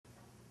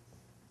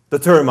The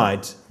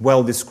termite,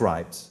 well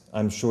described.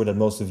 I'm sure that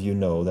most of you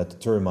know that the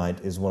termite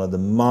is one of the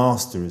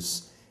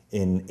masters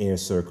in air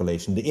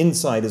circulation. The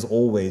inside is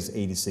always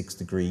 86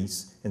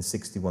 degrees and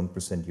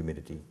 61%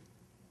 humidity.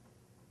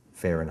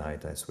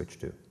 Fahrenheit I switch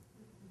to.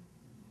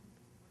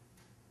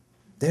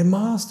 They're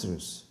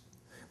masters.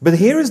 But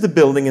here is the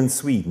building in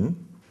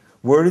Sweden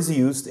where it is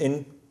used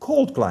in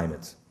cold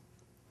climate.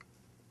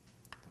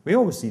 We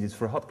always see this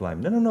for hot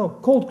climate. No,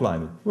 cold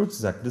climate works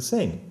exactly the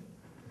same.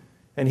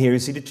 And here you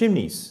see the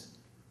chimneys.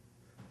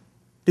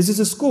 This is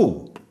a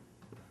school.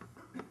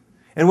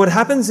 And what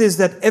happens is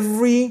that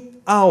every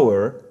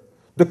hour,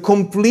 the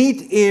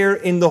complete air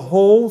in the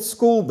whole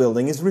school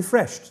building is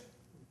refreshed.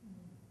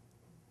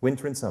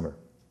 Winter and summer.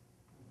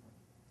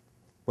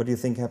 What do you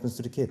think happens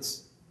to the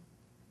kids?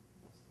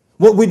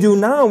 What we do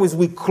now is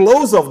we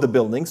close off the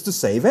buildings to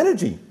save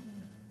energy.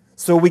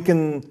 So we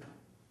can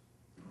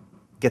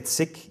get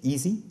sick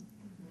easy.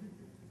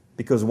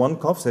 Because one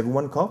coughs,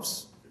 everyone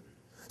coughs.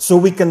 So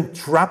we can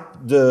trap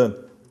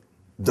the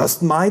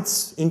dust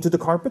mites into the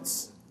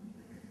carpets.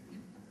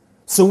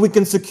 So we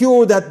can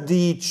secure that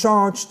the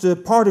charged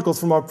particles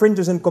from our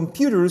printers and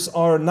computers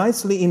are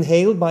nicely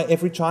inhaled by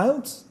every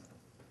child.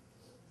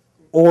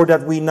 Or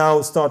that we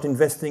now start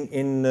investing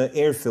in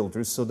air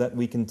filters so that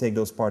we can take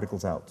those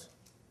particles out.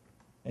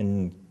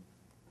 And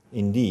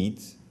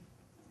indeed,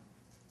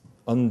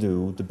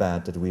 undo the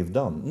bad that we've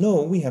done.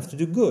 No, we have to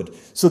do good.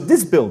 So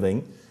this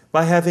building,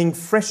 by having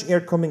fresh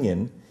air coming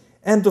in,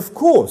 and of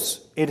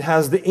course, it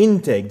has the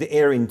intake, the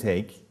air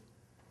intake,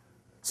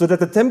 so that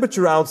the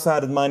temperature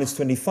outside at minus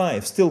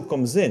 25 still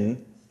comes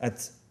in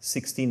at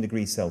 16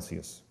 degrees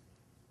Celsius.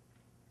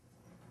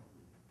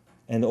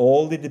 And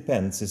all it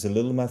depends is a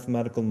little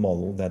mathematical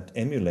model that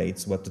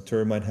emulates what the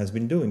termite has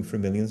been doing for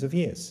millions of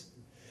years.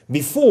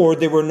 Before,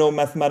 there were no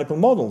mathematical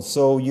models,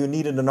 so you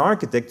needed an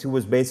architect who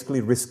was basically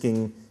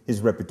risking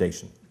his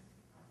reputation,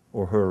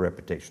 or her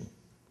reputation.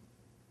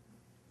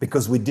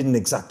 Because we didn't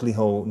exactly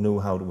know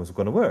how it was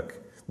going to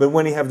work. But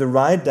when you have the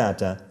right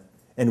data,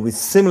 and we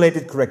simulate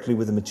it correctly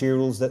with the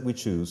materials that we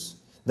choose,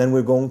 then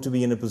we're going to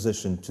be in a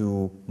position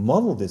to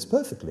model this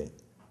perfectly.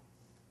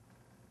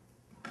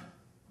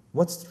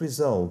 What's the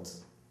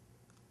result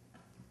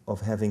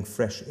of having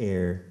fresh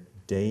air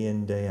day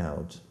in, day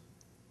out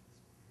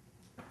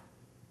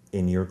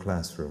in your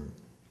classroom?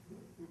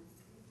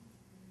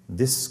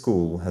 This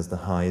school has the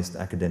highest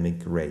academic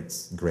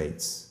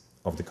grades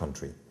of the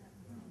country.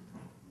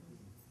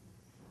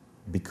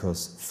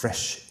 Because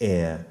fresh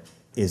air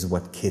is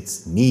what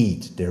kids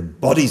need. Their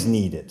bodies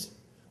need it.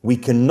 We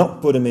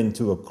cannot put them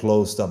into a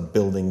closed-up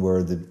building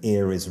where the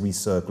air is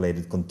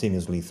recirculated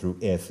continuously through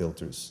air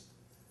filters.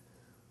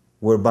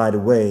 Where, by the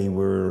way,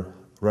 we're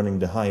running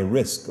the high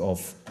risk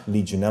of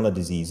Legionella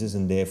diseases,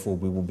 and therefore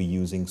we will be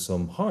using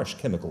some harsh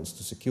chemicals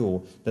to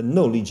secure that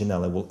no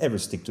Legionella will ever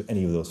stick to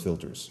any of those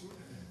filters.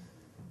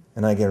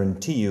 And I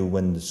guarantee you,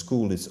 when the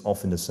school is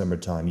off in the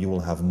summertime, you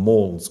will have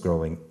molds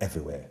growing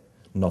everywhere,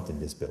 not in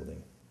this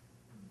building.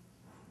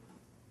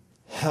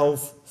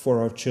 Health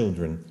for our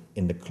children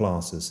in the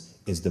classes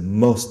is the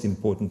most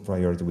important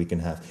priority we can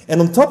have.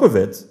 And on top of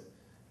it,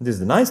 this is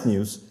the nice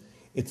news,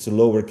 it's a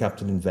lower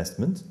capital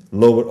investment,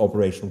 lower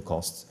operational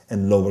costs,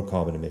 and lower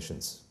carbon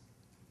emissions.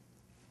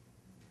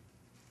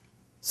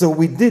 So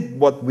we did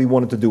what we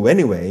wanted to do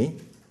anyway,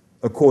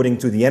 according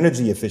to the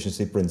energy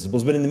efficiency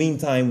principles, but in the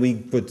meantime we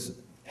put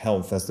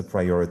health as the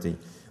priority.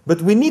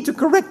 But we need to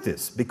correct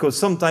this, because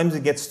sometimes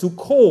it gets too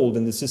cold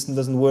and the system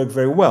doesn't work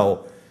very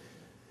well.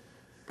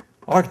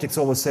 Architects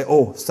always say,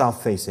 oh,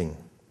 south-facing.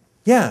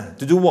 Yeah,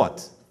 to do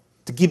what?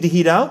 To keep the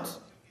heat out?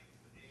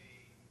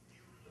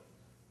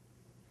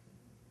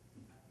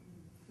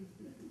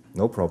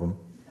 No problem.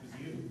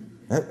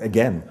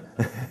 Again.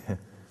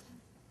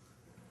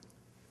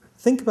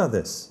 Think about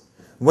this.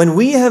 When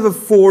we have a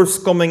force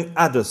coming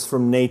at us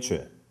from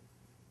nature,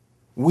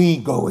 we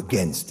go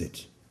against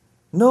it.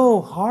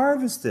 No,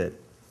 harvest it.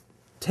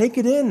 Take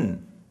it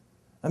in.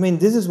 I mean,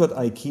 this is what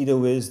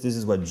Aikido is, this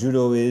is what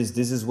Judo is,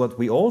 this is what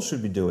we all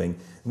should be doing.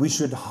 We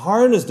should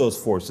harness those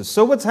forces.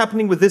 So what's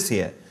happening with this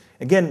here?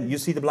 Again, you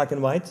see the black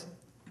and white?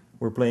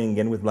 We're playing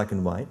again with black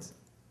and white.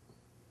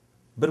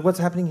 But what's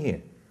happening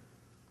here?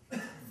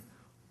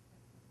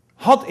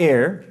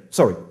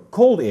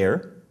 Cold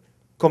air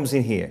comes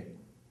in here.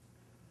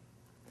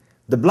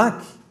 The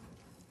black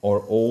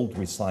are old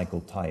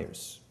recycled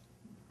tires.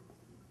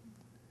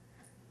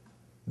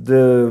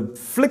 The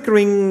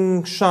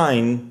flickering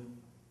shine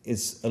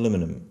is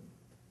aluminum.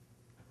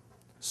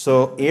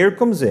 So air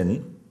comes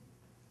in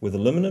with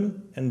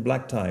aluminum and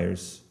black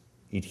tires,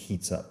 it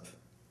heats up.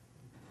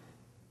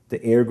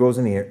 The air goes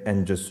in here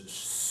and just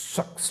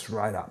sucks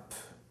right up.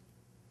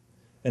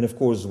 And of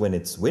course, when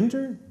it's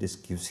winter, this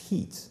gives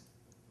heat.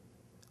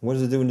 What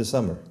does it do in the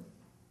summer?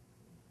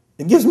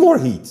 It gives more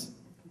heat.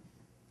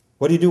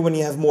 What do you do when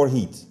you have more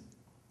heat?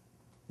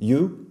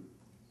 You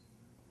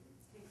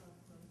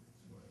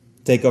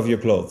take off your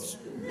clothes.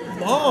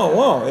 Oh,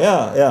 wow,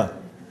 yeah.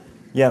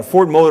 Yeah,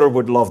 Ford Motor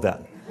would love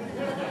that.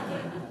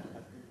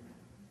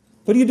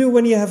 What do you do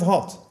when you have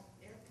hot?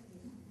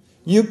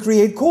 You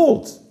create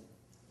cold.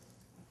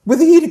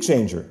 with a heat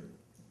exchanger.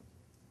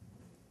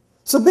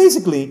 So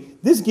basically,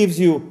 this gives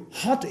you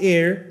hot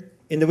air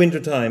in the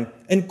wintertime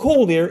and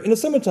cold air in the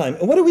summertime.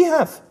 And what do we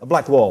have? A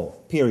black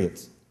wall, period.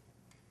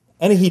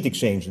 And a heat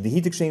exchanger. The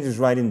heat exchanger is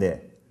right in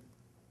there.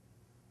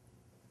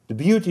 The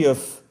beauty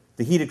of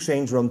the heat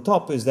exchanger on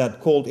top is that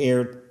cold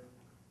air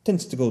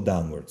tends to go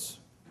downwards.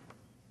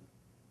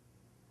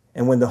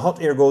 And when the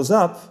hot air goes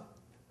up,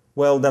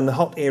 well, then the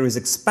hot air is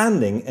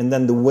expanding, and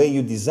then the way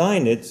you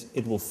design it,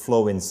 it will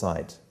flow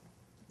inside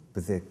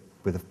with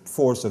the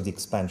force of the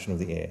expansion of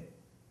the air.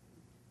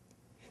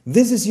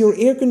 This is your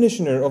air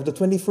conditioner of the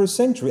 21st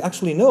century.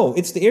 Actually, no,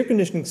 it's the air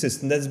conditioning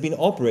system that's been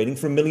operating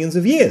for millions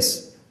of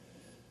years.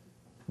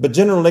 But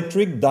General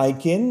Electric,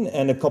 Daikin,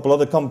 and a couple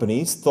other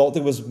companies thought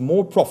it was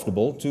more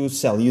profitable to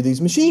sell you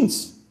these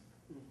machines,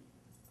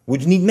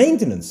 which need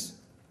maintenance,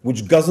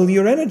 which guzzle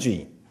your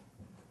energy.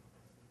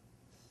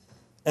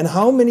 And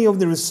how many of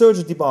the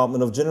research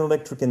department of General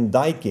Electric and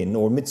Daikin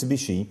or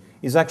Mitsubishi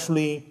is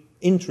actually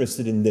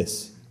interested in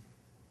this?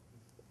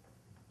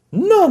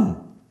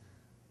 None.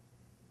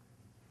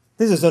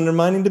 This is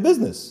undermining the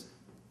business.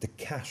 The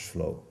cash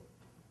flow,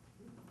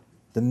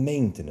 the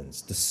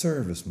maintenance, the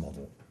service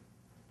model.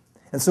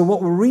 And so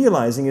what we're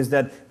realizing is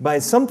that by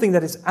something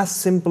that is as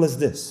simple as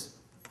this,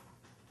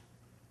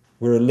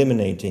 we're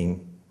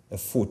eliminating a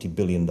 $40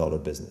 billion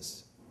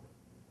business,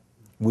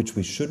 which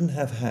we shouldn't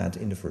have had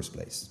in the first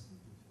place.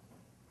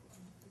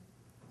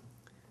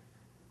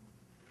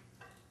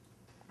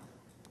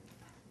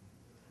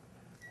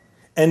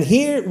 And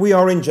here we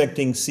are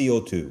injecting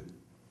CO2.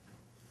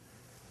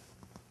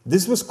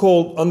 This was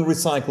called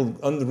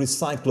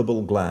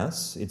unrecyclable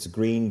glass. It's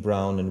green,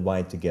 brown, and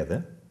white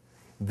together.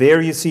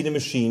 There you see the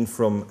machine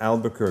from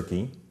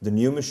Albuquerque, the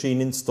new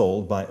machine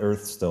installed by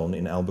Earthstone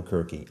in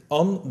Albuquerque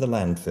on the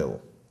landfill.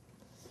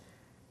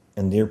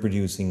 And they're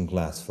producing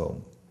glass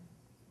foam.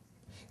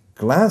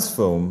 Glass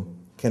foam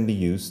can be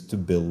used to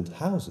build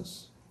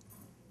houses.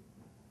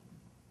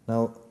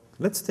 Now,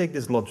 let's take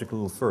this logic a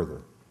little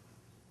further.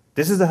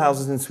 This is the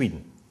houses in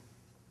Sweden.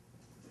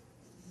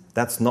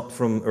 That's not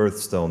from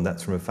Earthstone,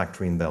 that's from a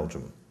factory in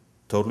Belgium.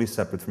 Totally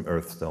separate from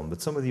Earthstone,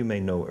 but some of you may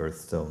know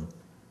Earthstone.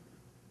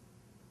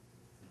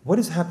 What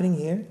is happening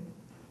here?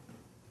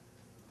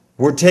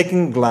 We're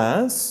taking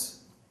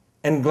glass,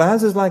 and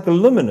glass is like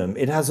aluminum.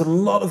 It has a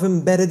lot of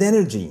embedded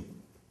energy.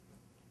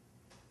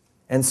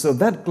 And so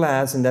that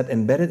glass and that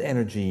embedded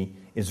energy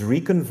is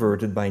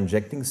reconverted by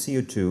injecting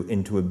CO2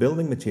 into a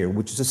building material,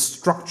 which is a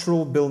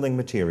structural building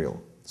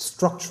material.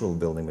 Structural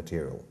building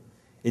material.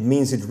 It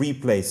means it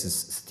replaces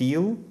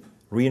steel,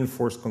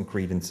 reinforced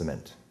concrete, and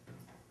cement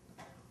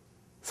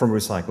from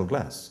recycled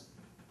glass.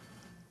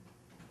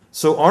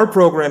 So our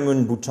program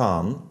in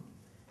Bhutan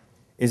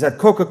is that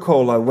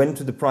Coca-Cola went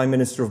to the Prime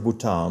Minister of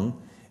Bhutan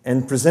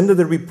and presented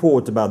a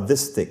report about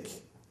this thick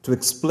to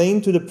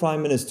explain to the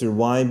Prime Minister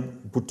why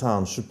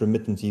Bhutan should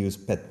permit them to use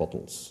PET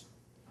bottles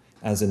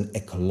as an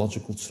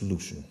ecological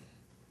solution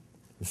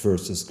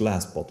versus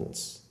glass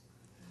bottles.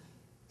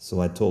 So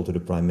I told to the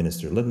Prime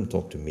Minister, let them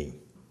talk to me.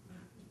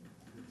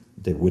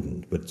 They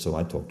wouldn't, but so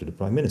I talked to the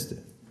Prime Minister.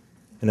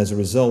 And as a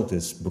result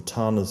is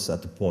Bhutan is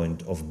at the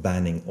point of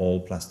banning all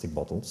plastic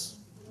bottles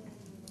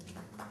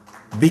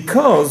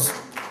because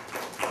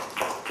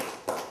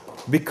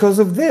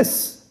of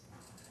this.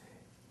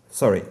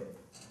 Sorry.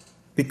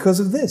 Because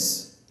of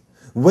this.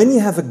 When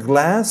you have a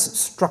glass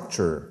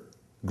structure,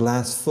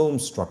 glass foam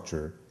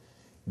structure,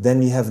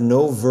 then you have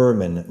no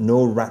vermin,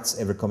 no rats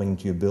ever coming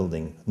into your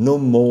building. No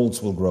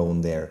molds will grow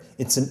in there.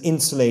 It's an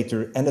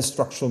insulator and a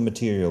structural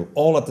material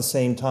all at the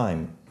same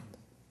time.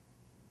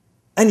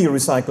 And you're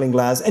recycling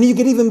glass, and you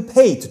get even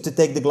paid to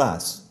take the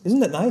glass. Isn't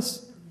that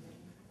nice?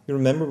 You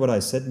remember what I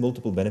said,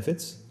 multiple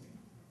benefits?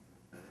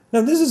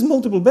 Now this is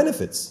multiple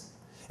benefits.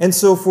 And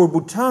so for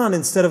Bhutan,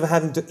 instead of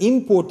having to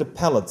import the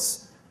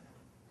pellets,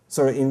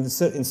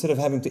 instead of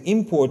having to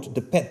import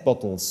the PET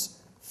bottles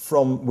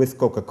with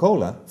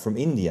Coca-Cola from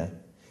India,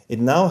 it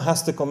now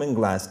has to come in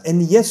glass.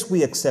 And yes,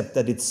 we accept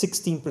that it's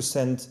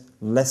 16%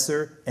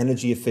 lesser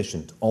energy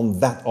efficient on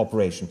that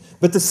operation.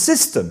 But the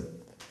system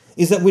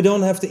is that we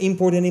don't have to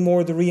import any more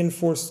of the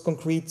reinforced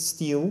concrete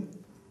steel.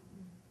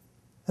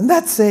 And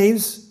that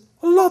saves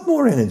a lot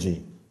more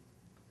energy.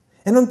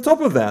 And on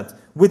top of that,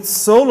 with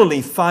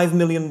solely 5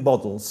 million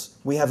bottles,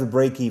 we have a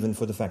break-even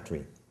for the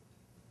factory.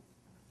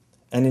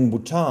 And in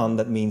Bhutan,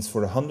 that means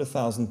for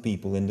 100,000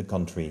 people in the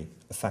country,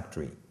 a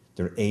factory.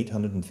 There are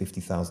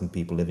 850,000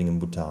 people living in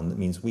Bhutan. That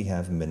means we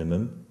have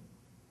minimum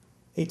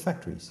 8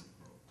 factories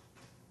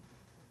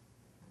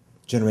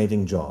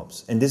generating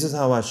jobs. And this is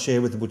how I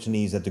share with the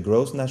Bhutanese that the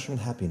gross national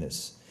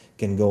happiness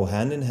can go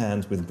hand in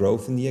hand with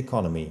growth in the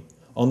economy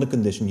on the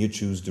condition you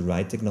choose the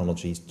right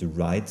technologies, the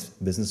right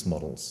business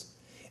models.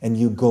 And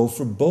you go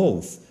for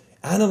both.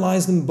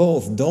 Analyze them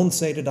both. Don't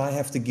say that I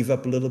have to give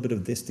up a little bit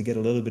of this to get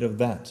a little bit of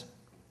that.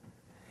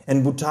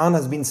 And Bhutan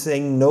has been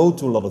saying no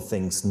to a lot of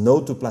things.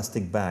 No to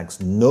plastic bags,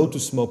 no to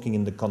smoking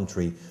in the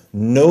country,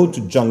 no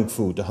to junk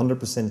food.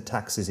 100%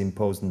 tax is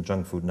imposed on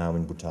junk food now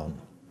in Bhutan.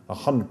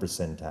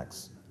 100%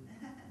 tax.